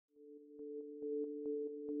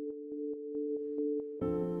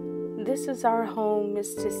This is our home,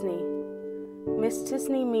 Mistissini.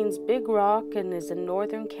 Mistissini means big rock and is in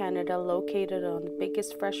northern Canada, located on the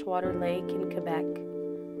biggest freshwater lake in Quebec.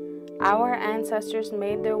 Our ancestors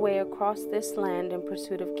made their way across this land in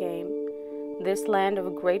pursuit of game. This land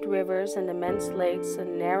of great rivers and immense lakes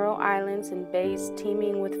and narrow islands and bays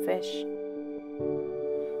teeming with fish.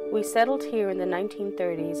 We settled here in the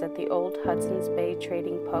 1930s at the old Hudson's Bay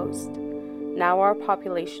trading post. Now our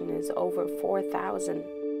population is over 4,000.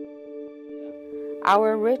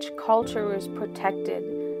 Our rich culture is protected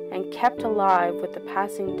and kept alive with the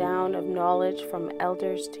passing down of knowledge from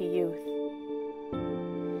elders to youth.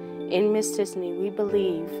 In Mistissini, we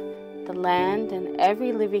believe the land and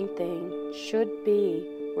every living thing should be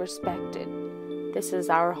respected. This is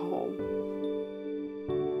our home.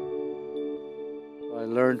 I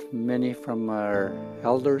learned many from our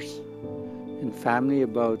elders and family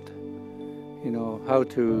about, how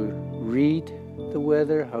to read the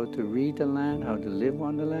weather, how to read the land, how to live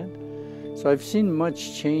on the land. So I've seen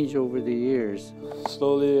much change over the years.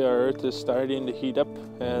 Slowly our earth is starting to heat up,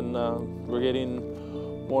 and we're getting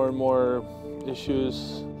more and more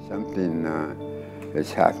issues. Something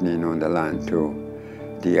is happening on the land too.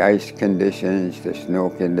 The ice conditions, the snow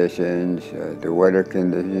conditions, the weather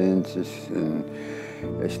conditions,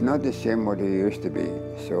 it's not the same what it used to be.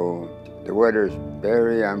 So the weather is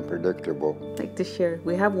very unpredictable. Like this year,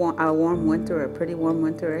 we have a warm winter, a pretty warm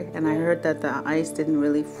winter, and I heard that the ice didn't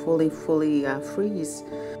really fully freeze.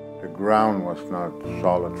 The ground was not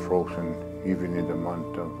solid frozen even in the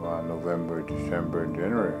month of November, December, and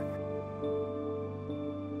January.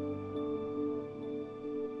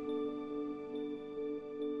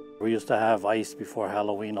 We used to have ice before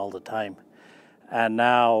Halloween all the time. And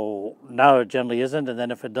now it generally isn't, and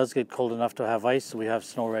then if it does get cold enough to have ice, we have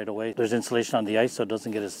snow right away. There's insulation on the ice, so it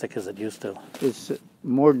doesn't get as thick as it used to. It's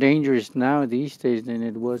more dangerous now these days than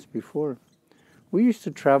it was before. We used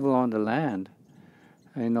to travel on the land,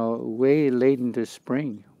 way late into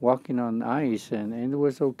spring, walking on ice, and it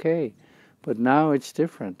was okay. But now it's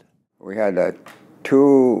different. We had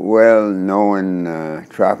two well-known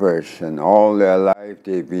trappers, and all their life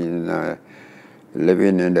they've been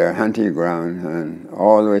living in their hunting ground and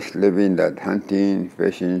always living that hunting,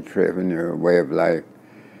 fishing, trapping way of life.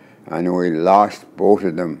 And we lost both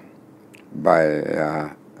of them by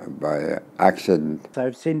accident.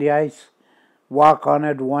 I've seen the ice, walk on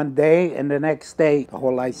it one day, and the next day the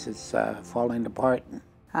whole ice is falling apart.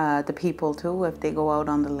 The people too, if they go out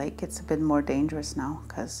on the lake, it's a bit more dangerous now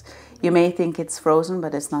because you may think it's frozen,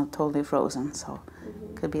 but it's not totally frozen. So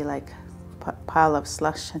it could be like a pile of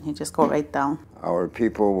slush and you just go right down. Our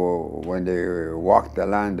people, when they walked the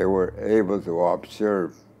land, they were able to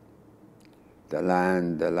observe the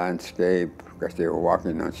land, the landscape, because they were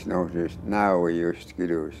walking on snowshoes. Now we use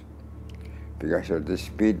skidoos. Because of the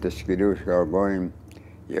speed the skidoos are going,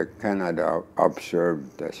 you cannot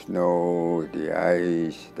observe the snow, the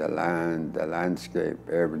ice, the land, the landscape,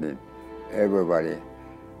 everything. Everybody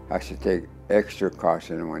has to take extra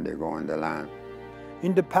caution when they go on the land.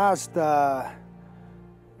 In the past,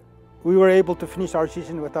 we were able to finish our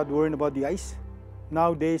season without worrying about the ice.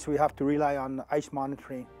 Nowadays, we have to rely on ice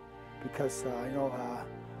monitoring because,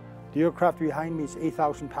 the aircraft behind me is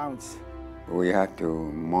 8,000 pounds. We have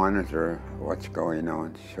to monitor what's going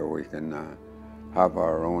on so we can have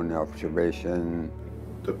our own observation.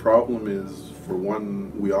 The problem is, for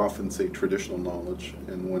one, we often say traditional knowledge,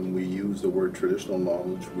 and when we use the word traditional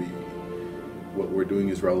knowledge, what we're doing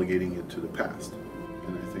is relegating it to the past.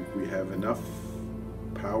 And I think we have enough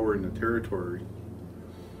power in the territory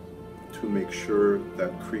to make sure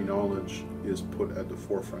that Cree knowledge is put at the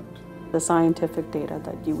forefront. The scientific data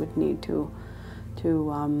that you would need to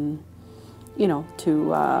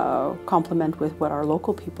complement with what our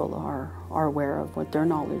local people are aware of, what their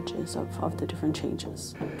knowledge is of the different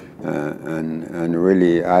changes. And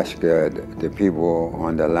really ask the people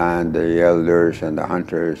on the land, the elders and the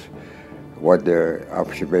hunters, what their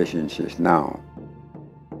observations is now.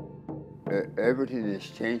 Everything is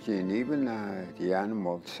changing, even the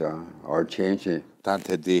animals are changing. It's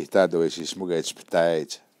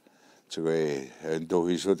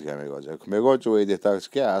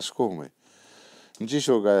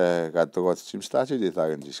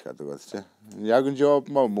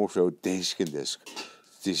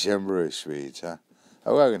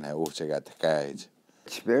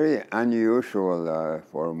very unusual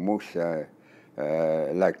for moose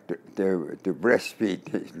like to breastfeed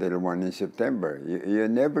his little one in September. You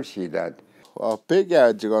never see that. Big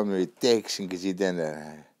out me takes and get it in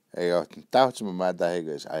there. I got thoughts of my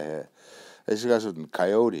daggers. I got a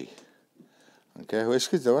coyote. Okay, which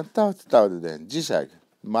is the 1,000 then. Jisag,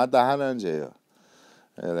 Madahana and jail.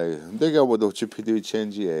 They go with the chippy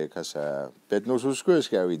change, because bet no screws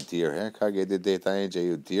carry deer, can get the data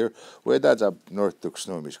in deer, where that's up north to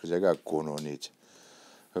snowish, because I got corn on it.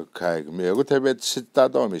 Okay, me a good bit sit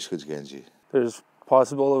that on Miss Genji. There's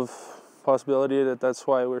possibility that that's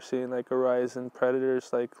why we're seeing like a rise in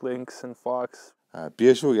predators like lynx and fox.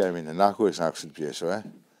 BSO, I mean, the Naku is not BSO, eh?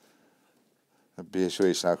 BSO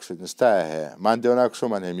is not in the style. Man, don't act so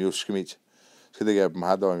man, him use schmidt. So they get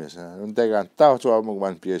mad on us, and they got out to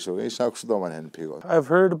one BSO, it's not so man and people. I've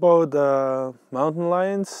heard about mountain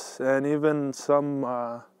lions and even some,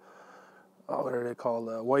 what are they called?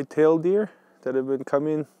 White-tailed deer that have been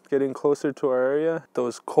getting closer to our area.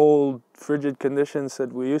 Those cold, frigid conditions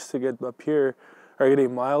that we used to get up here are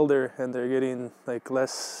getting milder, and they're getting like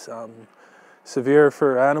less severe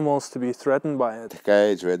for animals to be threatened by it.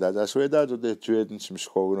 That's where they trade some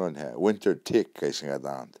school on here. Winter tick, I think I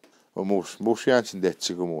don't. Most chance in that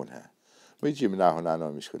Sigmund here.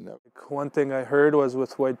 One thing I heard was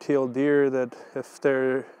with white-tailed deer that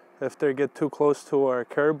if they get too close to our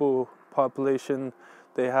caribou population,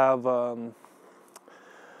 they have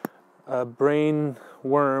a brain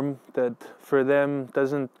worm that for them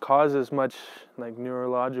doesn't cause as much like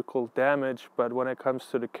neurological damage, but when it comes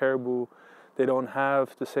to the caribou, they don't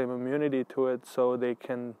have the same immunity to it, so they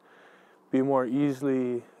can be more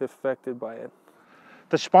easily affected by it.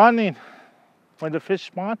 The spawning, when the fish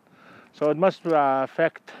spawn, so it must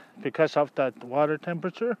affect because of that water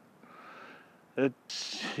temperature.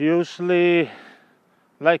 It's usually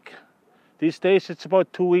like these days it's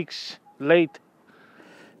about 2 weeks late.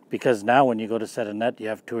 Because now when you go to set a net, you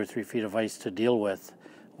have 2 or 3 feet of ice to deal with,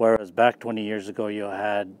 whereas back 20 years ago you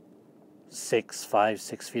had 5,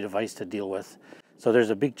 6 feet of ice to deal with. So there's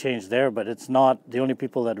a big change there, but it's not the only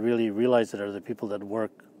people that really realize it are the people that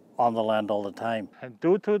work on the land all the time. And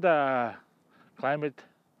due to the climate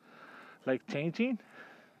like changing,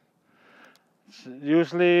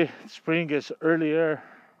 usually spring is earlier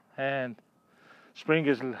and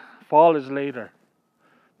fall is later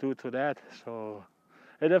due to that. So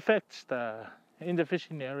it affects in the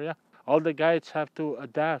fishing area. All the guides have to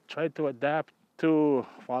try to adapt to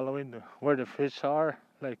following where the fish are.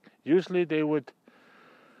 Like usually they would,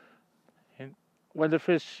 when the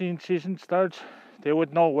fishing season starts, they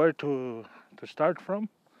would know where to start from.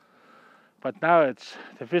 But now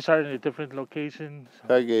the fish are in a different location.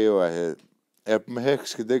 There's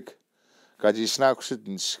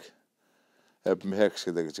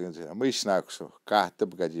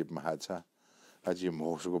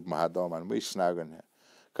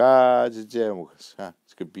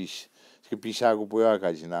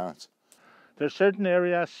certain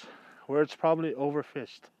areas where it's probably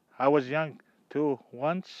overfished. I was young too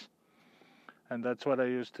once, and that's what I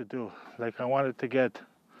used to do. Like I wanted to get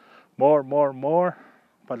more,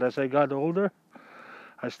 but as I got older,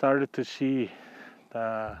 I started to see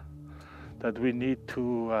that we need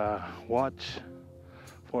to watch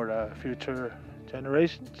for the future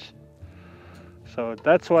generations. So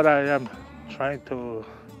that's what I am trying to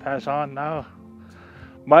pass on now.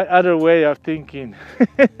 My other way of thinking.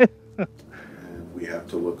 And we have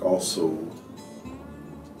to look also,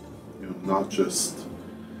 not just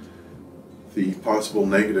the possible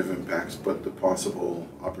negative impacts, but the possible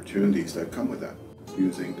opportunities that come with that.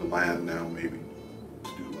 Using the land now maybe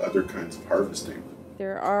to do other kinds of harvesting.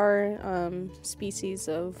 There are species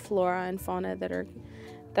of flora and fauna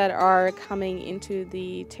that are coming into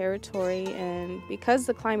the territory, and because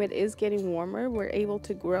the climate is getting warmer, we're able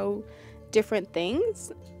to grow different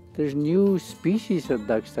things. There's new species of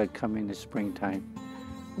ducks that come in the springtime.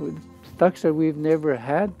 Ducks that we've never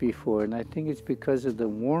had before, and I think it's because of the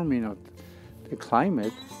warming of the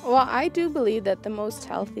climate. Well, I do believe that the most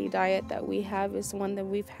healthy diet that we have is one that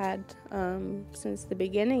we've had since the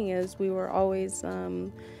beginning. Is we were always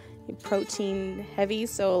protein heavy,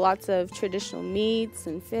 so lots of traditional meats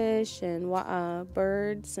and fish and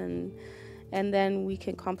birds, and then we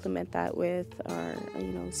can complement that with our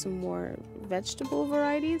some more vegetable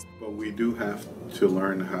varieties. But we do have to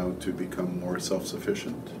learn how to become more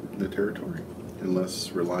self-sufficient in the territory and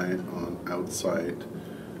less reliant on outside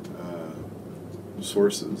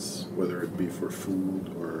sources, whether it be for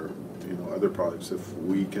food or other products. If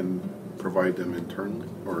we can provide them internally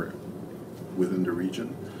or within the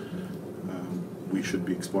region, we should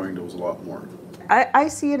be exploring those a lot more. I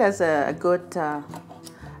see it as a good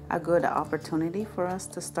opportunity for us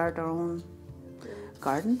to start our own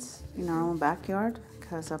gardens in our own backyard,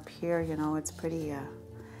 because up here, it's pretty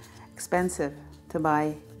expensive to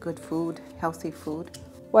buy good food, healthy food.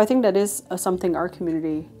 Well, I think that is something our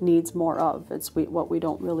community needs more of. What we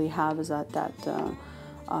don't really have is that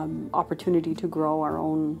opportunity to grow our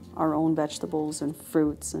own vegetables and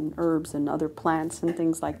fruits and herbs and other plants and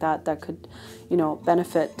things like that that could,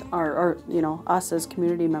 benefit our us as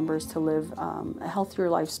community members to live a healthier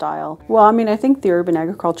lifestyle. Well, I mean, I think the urban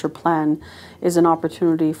agriculture plan is an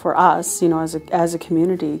opportunity for us, as a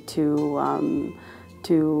community to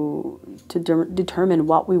determine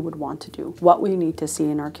what we would want to do, what we need to see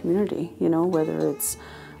in our community, whether it's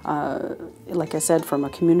like I said, from a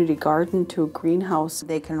community garden to a greenhouse.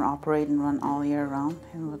 They can operate and run all year round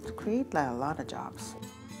and would create a lot of jobs.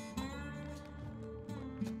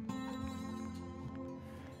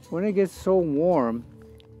 When it gets so warm,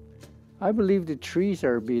 I believe the trees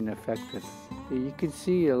are being affected. You can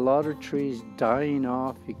see a lot of trees dying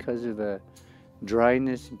off because of the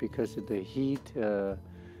dryness, because of the heat, and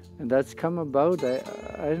that's come about, I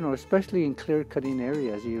don't know, especially in clear-cutting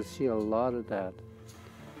areas, you'll see a lot of that.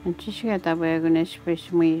 And just get that way, going to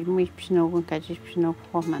space me, snow, catch snow,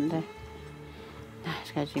 Monday.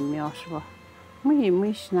 That's catching me also.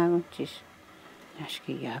 Me snow, just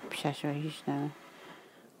get up, so he's now.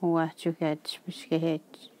 What you get, specific,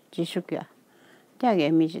 just get. There,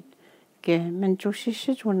 immediate. Get, men to see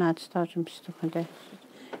it when not start him stuff on that.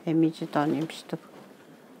 Immediate on him stuff.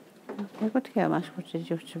 I got to get much what it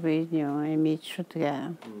used to be, immediate should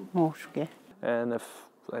get more. And if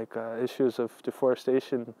issues of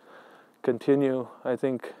deforestation continue, I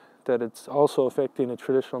think that it's also affecting the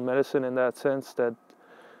traditional medicine in that sense that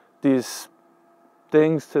these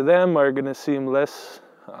things to them are going to seem less,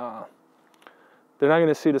 they're not going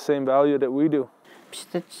to see the same value that we do. We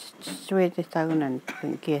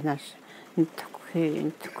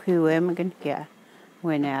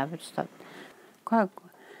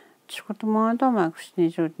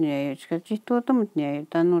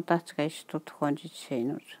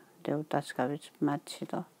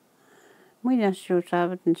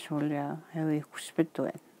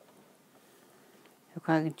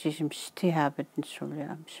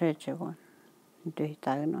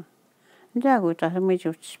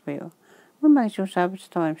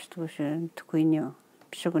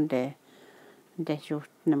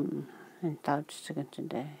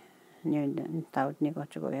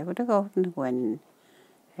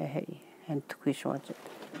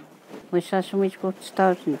saw so much good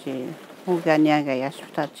stuff in the Uganiaga, yes,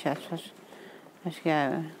 that's as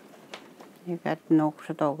you got no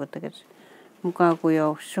dog at the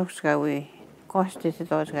Mugaguyo, Suskawi, costed the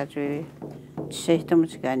dogs at you,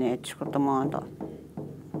 systems again, it's got the mondo.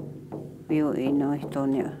 You know it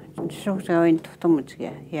on you. Suskawi into the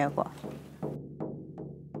Mutskia, here go.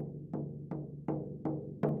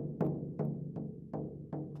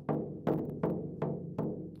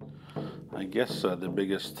 I guess the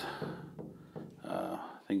biggest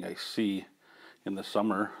thing I see in the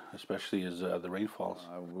summer, especially, is the rainfalls.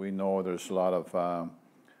 We know there's a lot of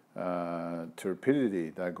turbidity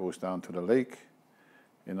that goes down to the lake,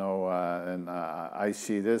 and I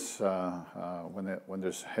see this when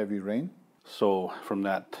there's heavy rain. So from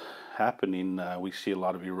that happening, we see a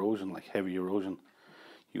lot of erosion, like heavy erosion.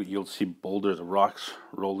 You'll see boulders of rocks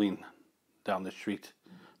rolling down the street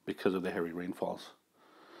because of the heavy rainfalls.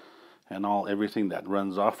 And everything that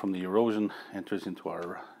runs off from the erosion enters into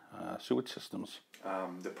our sewage systems.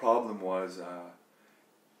 The problem was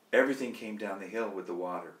everything came down the hill with the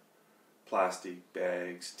water. Plastic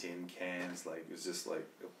bags, tin cans, it was just a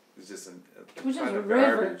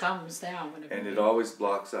river comes down. And it always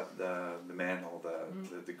blocks up the manhole,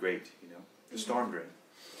 the grate, the storm drain.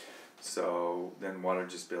 So then water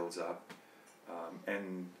just builds up.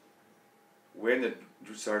 And when it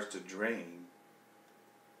starts to drain,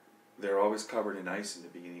 they're always covered in ice in the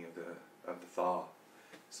beginning of the thaw,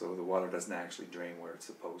 so the water doesn't actually drain where it's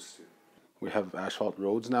supposed to. We have asphalt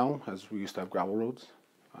roads now, as we used to have gravel roads.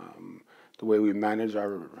 The way we manage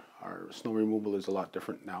our snow removal is a lot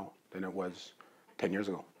different now than it was 10 years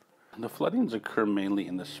ago. The floodings occur mainly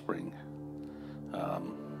in the spring.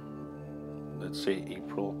 Let's say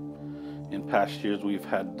April. In past years, we've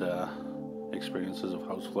had experiences of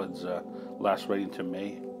house floods last right into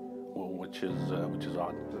May, which is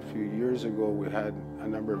odd. A few years ago, we had a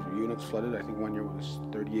number of units flooded. I think one year was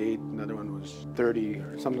 38, another one was 30,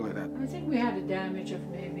 or something like that. I think we had a damage of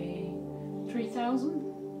maybe 3,000.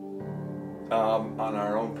 On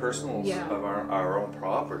our own personals of our own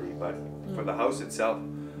property, but for the house itself,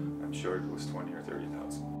 I'm sure it was 20 or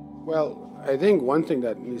 30,000. Well, I think one thing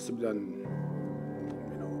that needs to be done,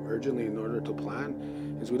 urgently in order to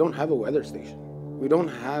plan, is we don't have a weather station. We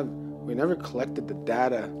never collected the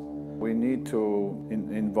data. We need to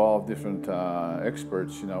involve different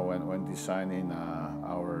experts, when designing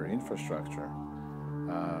our infrastructure.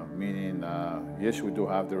 Meaning, yes, we do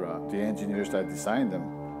have the engineers that design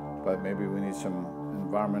them, but maybe we need some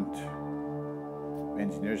environment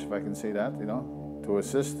engineers, if I can say that, to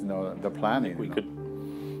assist, the planning. We could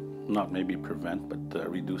not maybe prevent, but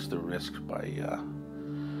reduce the risk by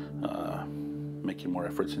making more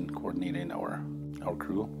efforts in coordinating our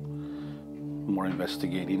crew, more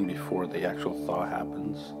investigating before the actual thaw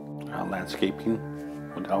happens. Landscaping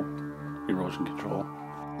would help erosion control.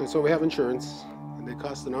 And so we have insurance, and they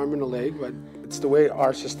cost an arm and a leg, but it's the way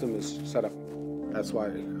our system is set up. That's why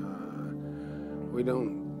we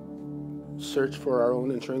don't search for our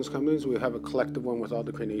own insurance companies. We have a collective one with all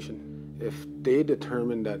the Cree Nation. If they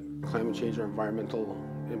determine that climate change or environmental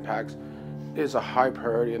impacts is a high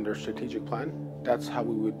priority in their strategic plan, that's how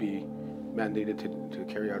we would be mandated to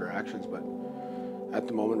carry out our actions. But at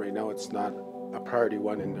the moment, right now, it's not a priority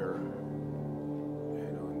one in their,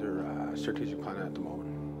 strategic plan at the moment.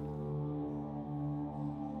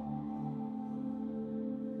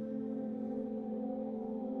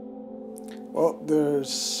 Well,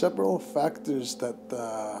 there's several factors that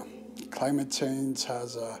climate change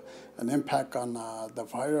has an impact on the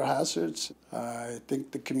fire hazards. I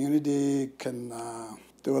think the community can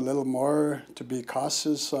do a little more to be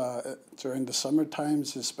cautious during the summer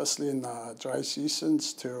times, especially in dry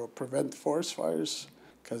seasons, to prevent forest fires,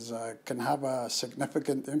 because it can have a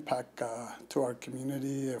significant impact to our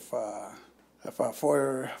community if a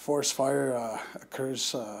forest fire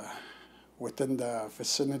occurs within the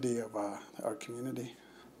vicinity of our community.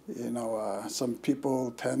 Some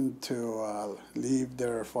people tend to leave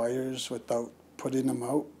their fires without putting them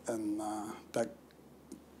out, and that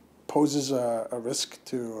poses a risk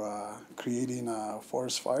to creating a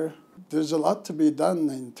forest fire. There's a lot to be done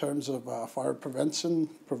in terms of fire prevention,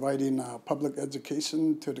 providing public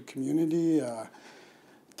education to the community,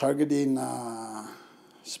 targeting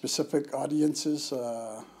specific audiences.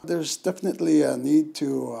 There's definitely a need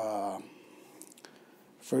to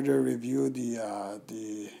further review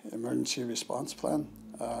the emergency response plan.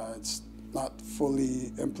 It's not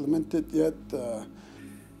fully implemented yet.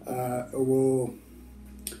 It will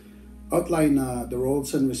outline the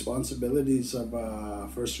roles and responsibilities of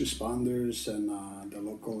first responders and the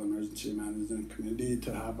local emergency management community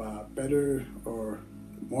to have a better or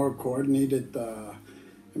more coordinated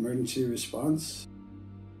emergency response.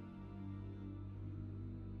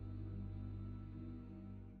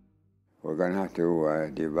 We're going to have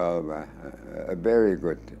to develop a very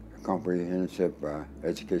good comprehensive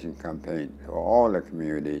education campaign for all the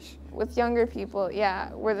communities. With younger people,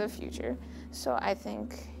 yeah, we're the future. So I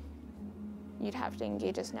think you'd have to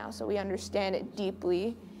engage us now so we understand it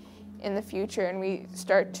deeply in the future and we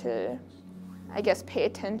start to, I guess, pay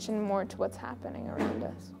attention more to what's happening around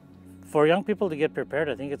us. For young people to get prepared,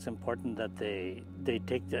 I think it's important that they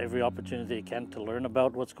take every opportunity they can to learn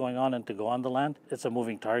about what's going on and to go on the land. It's a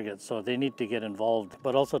moving target, so they need to get involved,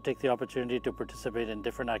 but also take the opportunity to participate in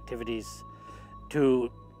different activities,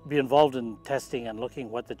 to be involved in testing and looking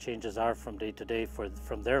what the changes are from day to day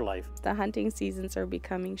from their life. The hunting seasons are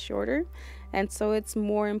becoming shorter, and so it's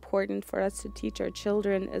more important for us to teach our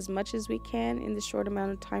children as much as we can in the short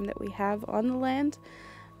amount of time that we have on the land.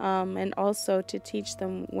 And also to teach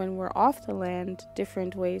them when we're off the land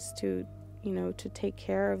different ways to, to take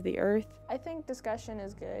care of the earth. I think discussion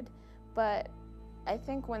is good, but I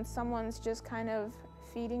think when someone's just kind of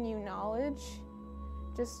feeding you knowledge,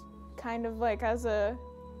 just kind of like as a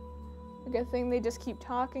thing, they just keep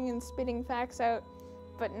talking and spitting facts out,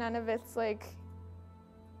 but none of it's like,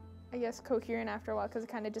 I guess, coherent after a while because it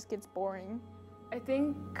kind of just gets boring. I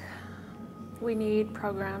think we need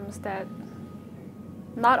programs that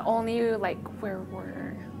not only like where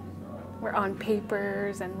we're on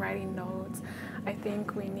papers and writing notes. I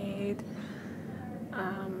think we need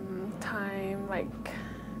time like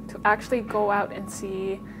to actually go out and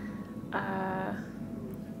see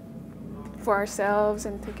for ourselves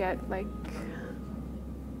and to get like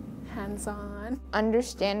hands-on.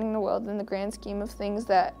 Understanding the world in the grand scheme of things,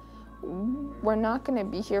 that we're not going to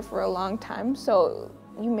be here for a long time, so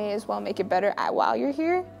you may as well make it better while you're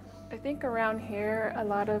here. I think around here a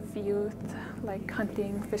lot of youth like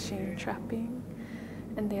hunting, fishing, trapping,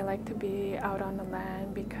 and they like to be out on the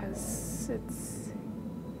land because it's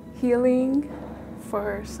healing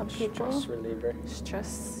for some people. Stress reliever.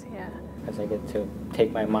 Stress, yeah. Because I get to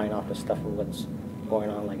take my mind off the stuff of what's going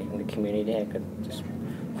on like in the community. I could just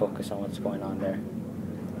focus on what's going on there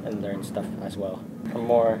and learn stuff as well. A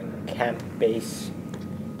more camp-based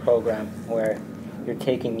program where you're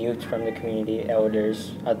taking youth from the community,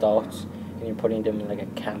 elders, adults, and you're putting them in like a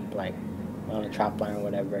camp, like on a trap line or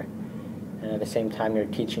whatever. And at the same time, you're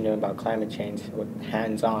teaching them about climate change with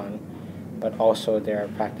hands-on, but also they're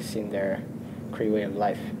practicing their Cree way of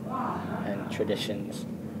life and traditions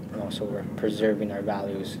and also we're preserving our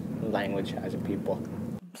values and language as a people.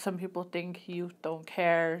 Some people think youth don't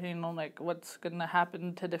care, you know, like what's gonna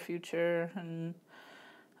happen to the future, and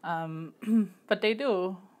but they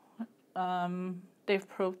do. They've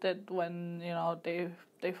proved it when, you know,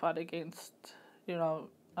 they fought against, you know,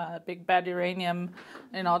 big bad uranium,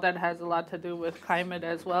 you know, that has a lot to do with climate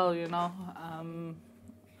as well, you know.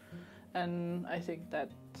 And I think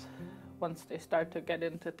that once they start to get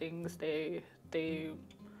into things, they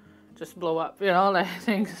just blow up, you know, like I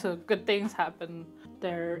think so good things happen.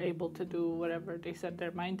 They're able to do whatever they set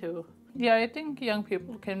their mind to. Yeah, I think young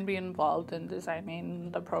people can be involved in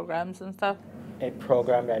designing the programs and stuff. A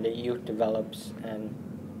program that the youth develops and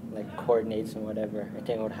like coordinates and whatever, I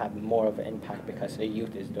think it would have more of an impact because the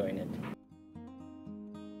youth is doing it.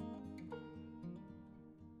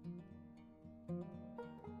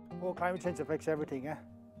 Well, climate change affects everything, eh?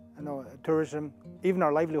 I know, tourism, even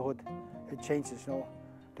our livelihood, it changes, you know.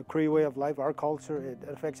 The Cree way of life, our culture, it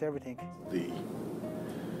affects everything. The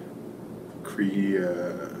Cree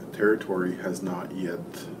territory has not yet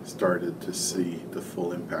started to see the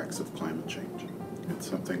full impacts of climate change. It's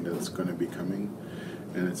something that's going to be coming,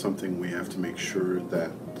 and it's something we have to make sure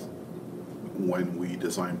that when we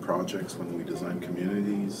design projects, when we design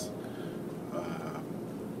communities,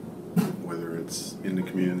 whether it's in the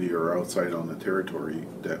community or outside on the territory,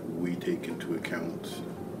 that we take into account,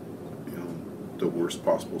 you know, the worst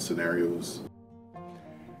possible scenarios.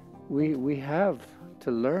 We have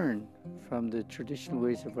to learn from the traditional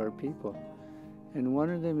ways of our people. And one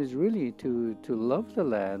of them is really to love the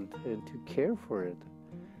land and to care for it.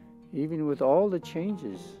 Even with all the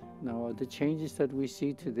changes, now the changes that we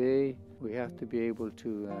see today, we have to be able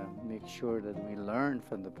to make sure that we learn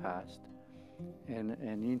from the past and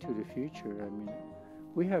into the future. I mean,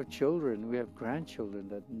 we have children, we have grandchildren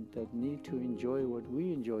that need to enjoy what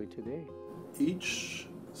we enjoy today. Each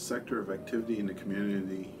sector of activity in the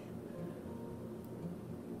community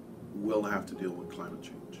will have to deal with climate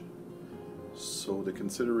change. So the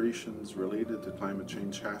considerations related to climate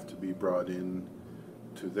change have to be brought in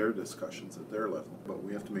to their discussions at their level. But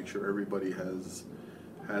we have to make sure everybody has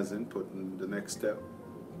input, and the next step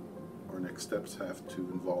or next steps have to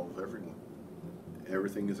involve everyone.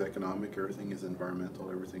 Everything is economic, everything is environmental,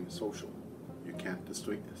 everything is social. You can't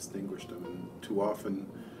distinguish them. And too often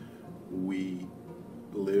we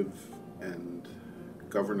live and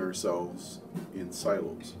govern ourselves in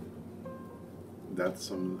silos. That's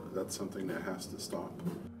something that has to stop.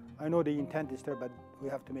 I know the intent is there, but we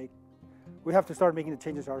have to start making the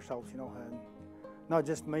changes ourselves, you know, and not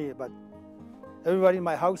just me, but everybody in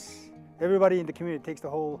my house, everybody in the community. It takes the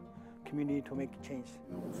whole community to make a change.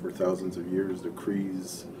 You know, for thousands of years, the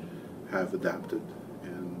Crees have adapted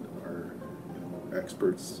and are, you know,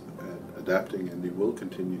 experts at adapting, and they will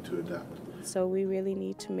continue to adapt. So we really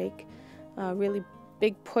need to make a really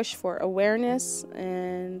big push for awareness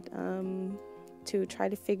and to try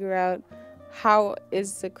to figure out how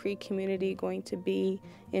is the Cree community going to be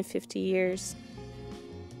in 50 years.